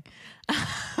everything.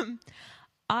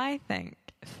 I think,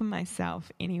 for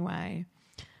myself anyway,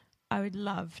 I would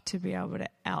love to be able to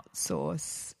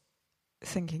outsource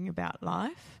thinking about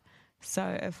life.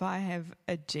 So if I have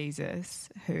a Jesus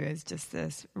who is just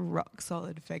this rock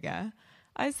solid figure,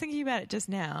 I was thinking about it just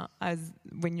now.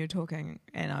 When you're talking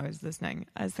and I was listening,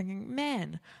 I was thinking,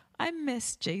 man, I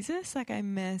miss Jesus. Like, I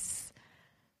miss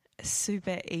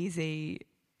super easy,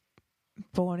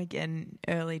 born again,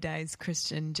 early days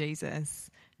Christian Jesus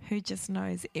who just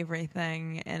knows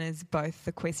everything and is both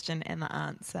the question and the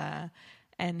answer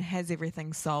and has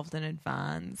everything solved in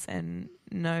advance and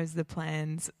knows the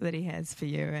plans that he has for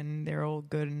you and they're all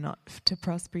good and not to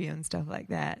prosper you and stuff like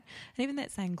that. And even that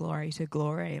saying glory to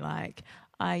glory, like,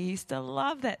 I used to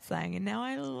love that saying and now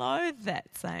I loathe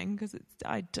that saying because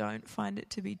I don't find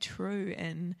it to be true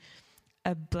in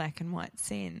a black and white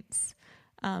sense.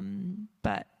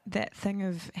 But that thing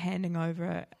of handing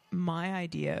over my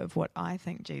idea of what I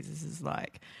think Jesus is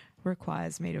like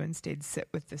requires me to instead sit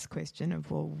with this question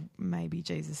of, well, maybe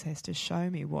Jesus has to show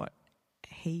me what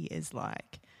he is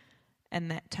like.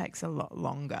 And that takes a lot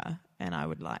longer. And I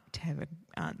would like to have an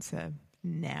answer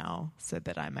now so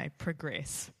that I may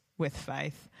progress with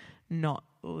faith, not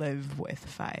live with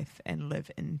faith and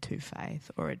live into faith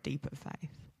or a deeper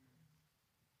faith.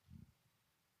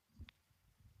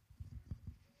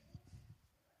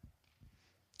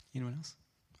 Anyone else?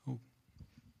 Oh,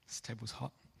 this table's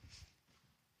hot.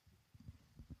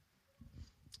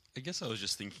 I guess I was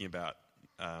just thinking about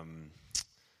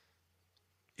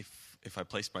if I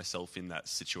placed myself in that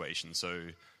situation. So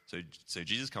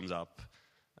Jesus comes up,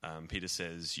 Peter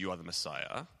says, "You are the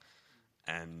Messiah,"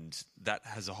 and that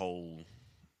has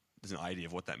there's an idea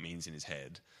of what that means in his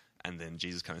head. And then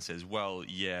Jesus kind of says, "Well,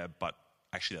 yeah, but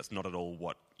actually that's not at all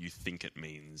what you think it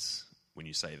means when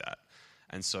you say that."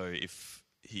 And so if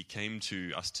he came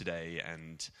to us today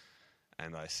and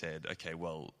I said, okay,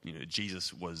 well,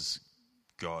 Jesus was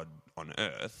God on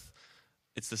earth,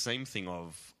 it's the same thing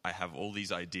of I have all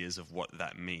these ideas of what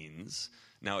that means.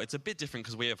 Now, it's a bit different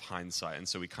because we have hindsight, and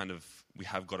so we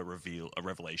have got a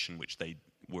revelation which they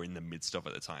were in the midst of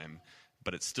at the time.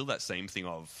 But it's still that same thing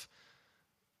of,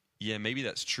 yeah, maybe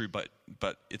that's true, but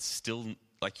it's still,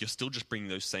 like, you're still just bringing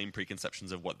those same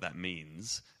preconceptions of what that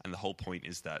means, and the whole point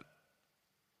is that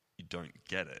you don't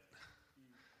get it.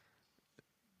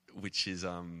 Which is,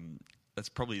 that's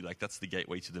probably, like, that's the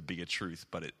gateway to the bigger truth,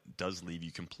 but it does leave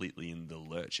you completely in the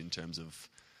lurch in terms of,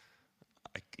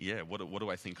 what do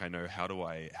I think I know? How do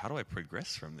I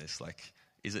progress from this? Like,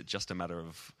 is it just a matter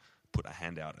of put a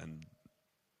hand out and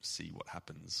see what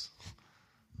happens?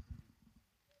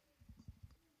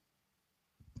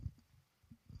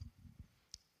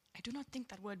 I do not think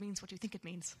that word means what you think it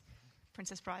means.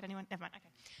 Princess Bride, anyone? Never mind, okay.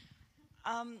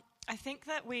 I think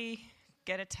that we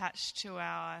get attached to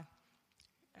our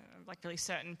really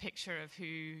certain picture of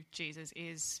who Jesus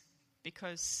is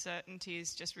because certainty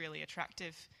is just really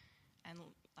attractive, and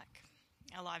like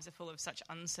our lives are full of such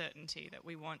uncertainty that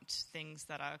we want things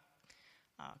that are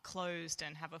closed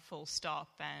and have a full stop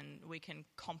and we can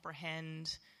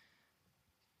comprehend.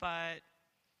 But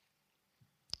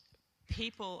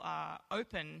people are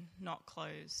open, not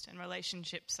closed, and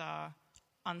relationships are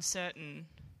uncertain,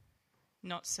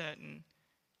 not certain.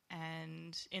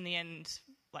 And in the end,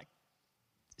 like,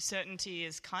 certainty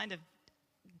is kind of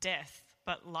death,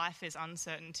 but life is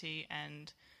uncertainty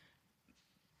and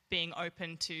being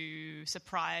open to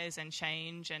surprise and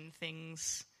change and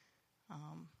things.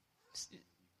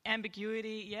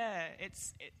 Ambiguity, yeah,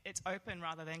 it's open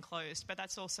rather than closed, but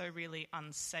that's also really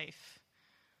unsafe.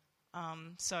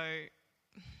 So,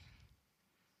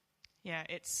 yeah,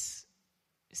 it's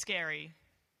scary,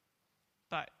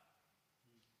 but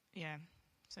yeah.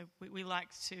 So we like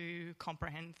to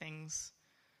comprehend things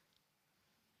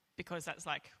because that's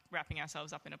like wrapping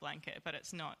ourselves up in a blanket, but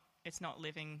it's not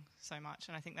living so much.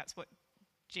 And I think that's what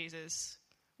Jesus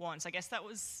wants. I guess that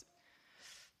was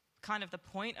kind of the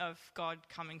point of God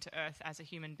coming to earth as a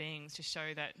human being, to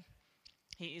show that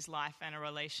he is life and a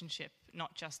relationship,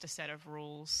 not just a set of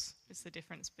rules. It's the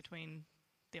difference between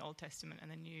the Old Testament and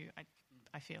the New,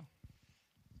 I feel.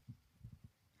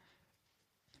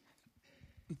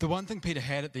 The one thing Peter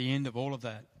had at the end of all of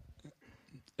that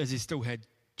is he still had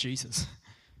Jesus.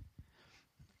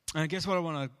 And I guess what I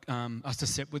want us to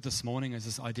sit with this morning is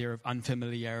this idea of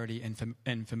unfamiliarity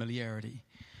and familiarity.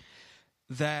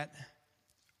 That,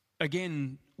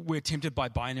 again, we're tempted by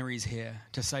binaries here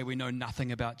to say we know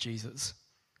nothing about Jesus.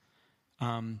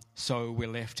 so we're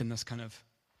left in this kind of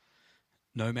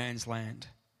no man's land.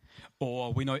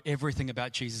 Or we know everything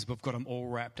about Jesus, we've got him all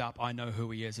wrapped up. I know who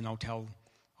he is, and I'll tell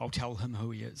him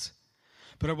who he is.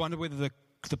 But I wonder whether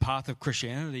the path of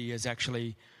Christianity is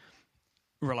actually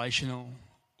relational,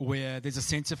 where there's a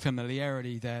sense of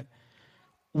familiarity that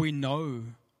we know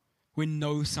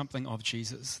something of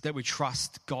Jesus, that we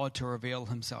trust God to reveal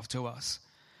himself to us.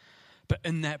 But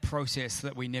in that process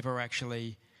that we never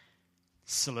actually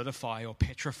solidify or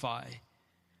petrify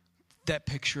that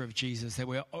picture of Jesus, that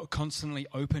we're constantly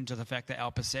open to the fact that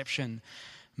our perception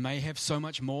may have so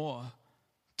much more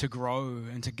to grow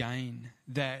and to gain,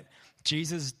 that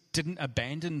Jesus didn't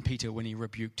abandon Peter when he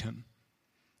rebuked him.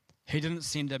 He didn't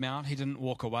send him out. He didn't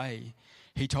walk away.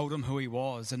 He told him who he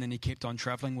was, and then he kept on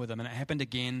traveling with him. And it happened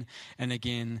again and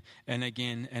again and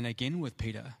again and again with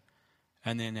Peter.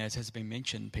 And then, as has been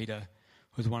mentioned, Peter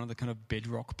was one of the kind of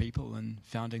bedrock people in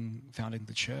founding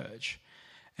the church.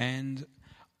 And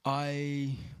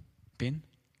Ben?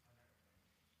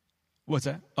 What's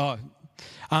that?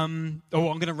 I'm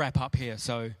going to wrap up here.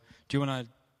 So do you want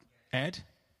to add?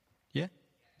 Yeah?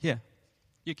 Yeah,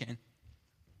 you can.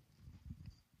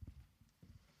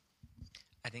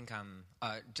 I think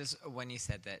just when you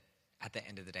said that at the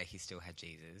end of the day he still had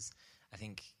Jesus, I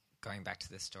think going back to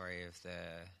the story of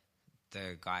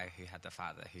the guy who had the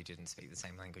father who didn't speak the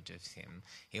same language as him,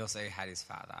 he also had his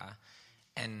father.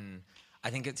 And I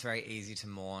think it's very easy to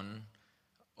mourn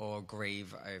or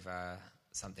grieve over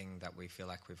something that we feel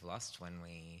like we've lost when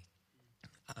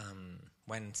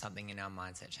something in our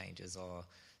mindset changes or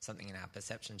something in our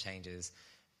perception changes.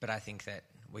 But I think that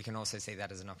we can also see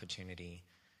that as an opportunity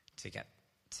to get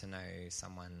to know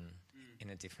someone in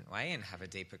a different way and have a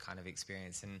deeper kind of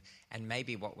experience. And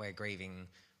maybe what we're grieving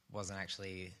wasn't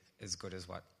actually as good as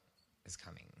what is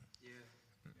coming.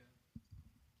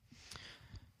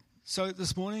 So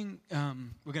this morning,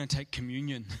 we're going to take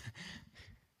communion.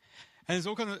 And there's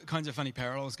all kinds of funny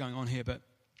parallels going on here, but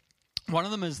one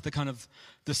of them is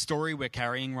the story we're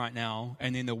carrying right now,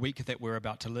 and then the week that we're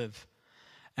about to live.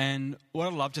 And what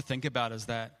I'd love to think about is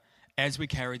that as we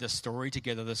carry the story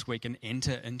together this week and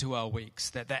enter into our weeks,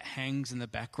 that hangs in the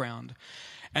background,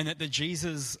 and that the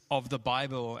Jesus of the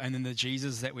Bible and then the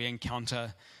Jesus that we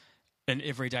encounter in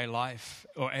everyday life,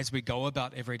 or as we go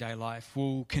about everyday life,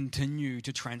 will continue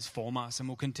to transform us and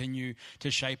will continue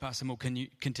to shape us and will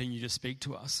continue to speak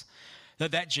to us.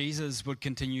 That Jesus would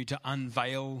continue to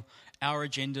unveil our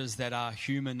agendas that are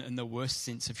human in the worst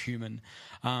sense of human,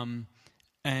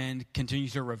 and continue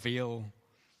to reveal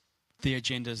the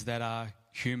agendas that are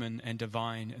human and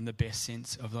divine in the best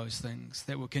sense of those things.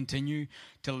 That will continue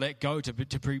to let go, to be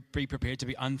prepared to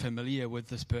be unfamiliar with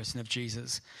this person of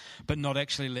Jesus, but not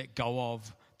actually let go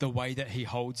of the way that he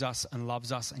holds us and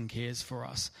loves us and cares for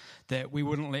us. That we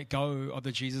wouldn't let go of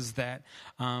the Jesus that,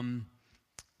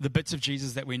 the bits of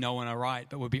Jesus that we know and are right,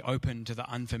 but would be open to the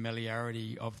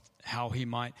unfamiliarity of how he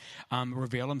might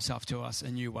reveal himself to us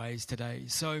in new ways today.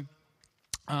 So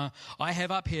I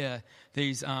have up here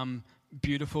these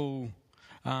beautiful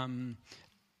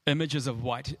images of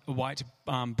white,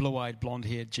 blue-eyed,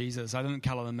 blonde-haired Jesus. I didn't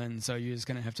colour them in, so you're just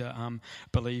going to have to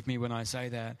believe me when I say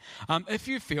that. If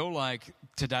you feel like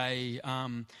today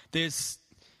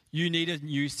you need a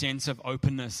new sense of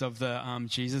openness of the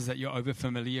Jesus that you're over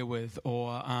familiar with,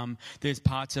 or there's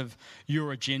parts of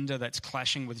your agenda that's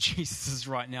clashing with Jesus's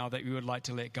right now that you would like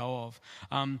to let go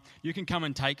of, you can come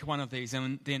and take one of these,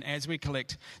 and then as we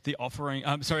collect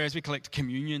as we collect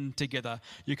communion together,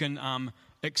 you can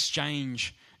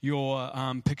exchange your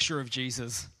picture of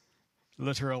Jesus,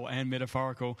 literal and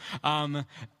metaphorical,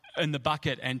 in the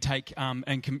bucket and take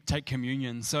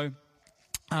communion. So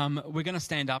we're going to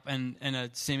stand up in a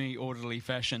semi-orderly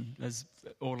fashion, as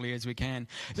orderly as we can.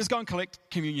 Just go and collect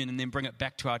communion and then bring it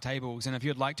back to our tables. And if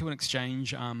you'd like to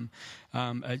exchange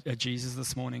a Jesus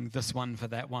this morning, this one for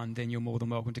that one, then you're more than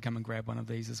welcome to come and grab one of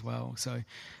these as well. So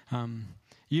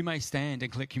you may stand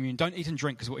and collect communion. Don't eat and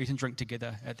drink, because we'll eat and drink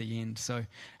together at the end. So,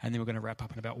 and then we're going to wrap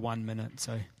up in about 1 minute.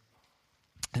 So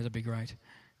that'll be great.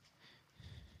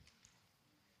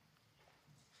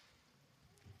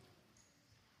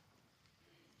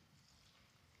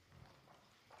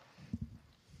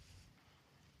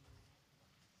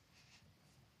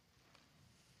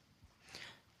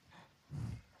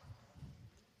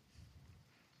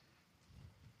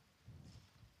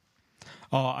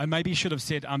 Oh, I maybe should have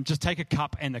said, just take a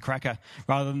cup and the cracker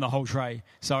rather than the whole tray.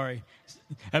 Sorry.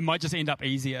 It might just end up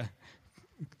easier.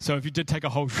 So if you did take a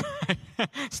whole tray,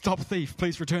 stop thief,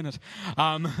 please return it.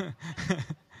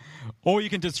 Or you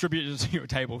can distribute it to your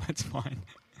table, that's fine.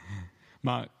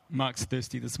 Mark's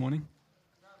thirsty this morning.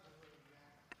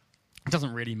 It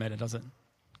doesn't really matter, does it?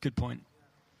 Good point.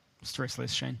 Stress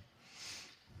less, Shane.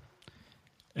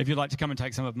 If you'd like to come and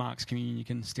take some of Mark's communion, you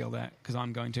can steal that, because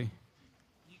I'm going to.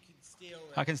 You can steal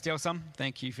it. I can steal some?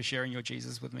 Thank you for sharing your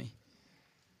Jesus with me.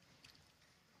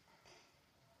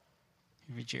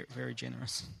 You're very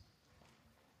generous.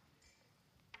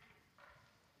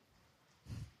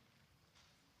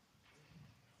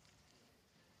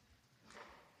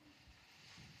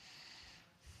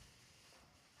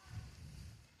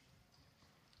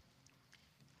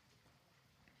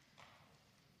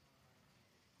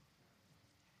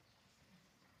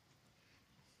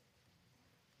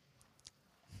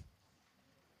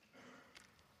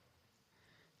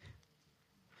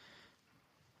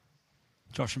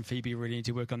 Josh and Phoebe really need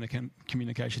to work on their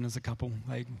communication as a couple.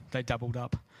 They doubled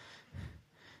up.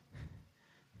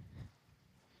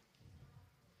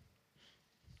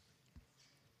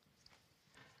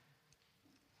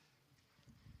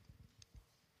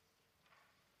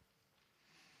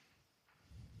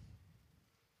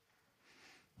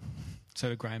 So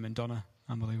did Graham and Donna.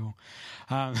 Unbelievable.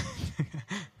 I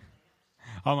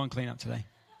won't clean up today,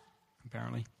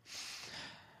 apparently.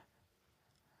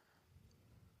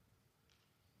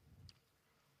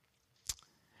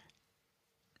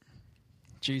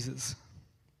 Jesus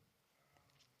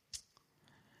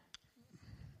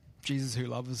who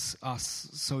loves us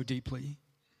so deeply.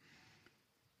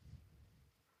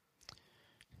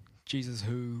 Jesus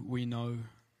who we know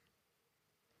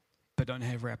but don't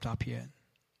have wrapped up yet.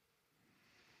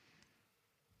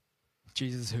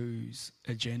 Jesus whose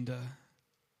agenda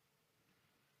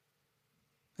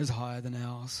is higher than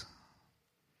ours.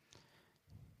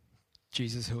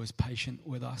 Jesus who is patient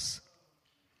with us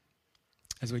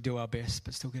as we do our best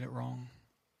but still get it wrong.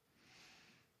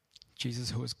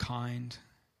 Jesus who is kind.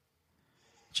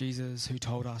 Jesus who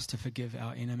told us to forgive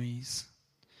our enemies,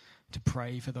 to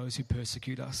pray for those who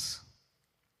persecute us.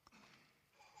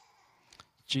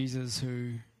 Jesus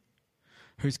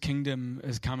whose kingdom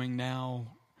is coming now,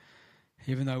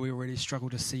 even though we already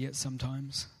struggle to see it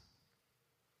sometimes.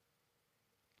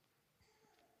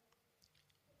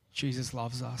 Jesus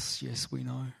loves us, yes, we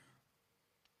know.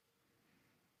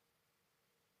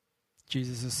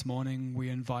 Jesus, this morning we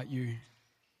invite you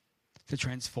to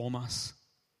transform us,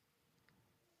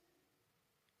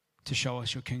 to show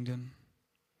us your kingdom,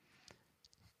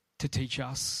 to teach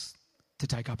us to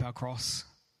take up our cross,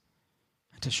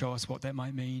 and to show us what that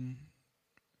might mean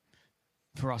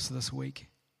for us this week.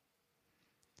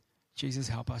 Jesus,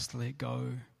 help us to let go.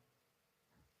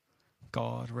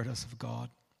 God, rid us of God.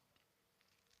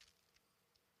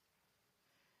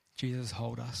 Jesus,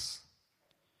 hold us.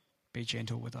 Be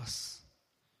gentle with us.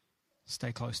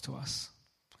 Stay close to us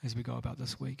as we go about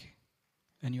this week.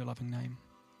 In your loving name,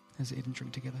 as we eat and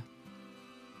drink together.